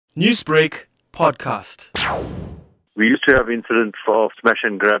Newsbreak Podcast. We used to have incidents for smash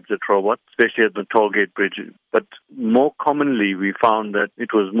and grabs at robots, especially at the tollgate bridges. But more commonly, we found that it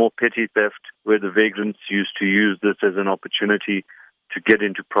was more petty theft, where the vagrants used to use this as an opportunity to get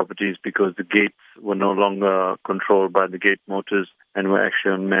into properties because the gates were no longer controlled by the gate motors and were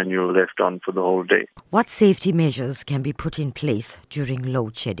actually on manual left on for the whole day. What safety measures can be put in place during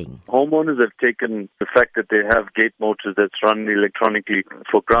load shedding? Homeowners have taken the fact that they have gate motors that's run electronically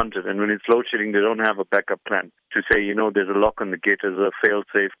for granted, and when it's load shedding, they don't have a backup plan to say, there's a lock on the gate as a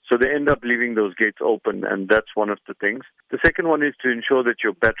fail-safe. So they end up leaving those gates open, and that's one of the things. The second one is to ensure that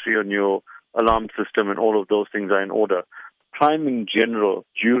your battery on your alarm system and all of those things are in order. Crime in general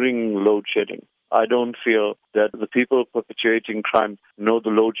during load shedding, I don't feel that the people perpetuating crime know the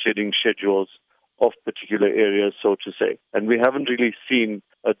load shedding schedules of particular areas, so to say. And we haven't really seen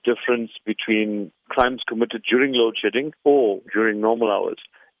a difference between crimes committed during load shedding or during normal hours.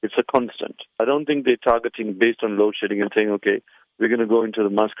 It's a constant. I don't think they're targeting based on load shedding and saying, okay, we're going to go into the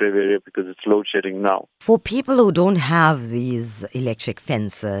Musgrave area because it's load shedding now. For people who don't have these electric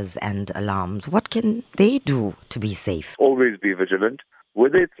fences and alarms, what can they do to be safe? Always be vigilant.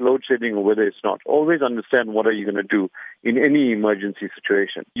 Whether it's load shedding or whether it's not, always understand what are you going to do in any emergency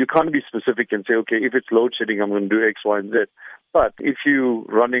situation. You can't be specific and say, okay, if it's load shedding, I'm going to do X, Y, and Z. But if you're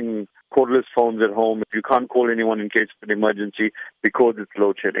running cordless phones at home, you can't call anyone in case of an emergency because it's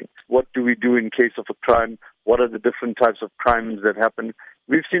load shedding. What do we do in case of a crime? What are the different types of crimes that happen?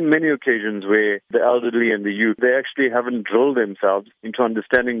 We've seen many occasions where the elderly and the youth, they actually haven't drilled themselves into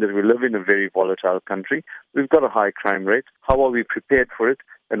understanding that we live in a very volatile country. We've got a high crime rate. How are we prepared for it?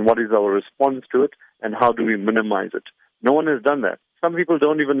 And what is our response to it? And how do we minimize it? No one has done that. Some people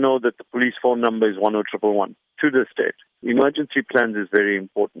don't even know that the police phone number is 10111 to this date. Emergency plans is very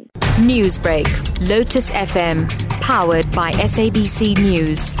important. Newsbreak, Lotus FM, powered by SABC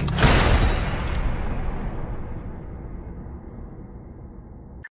News.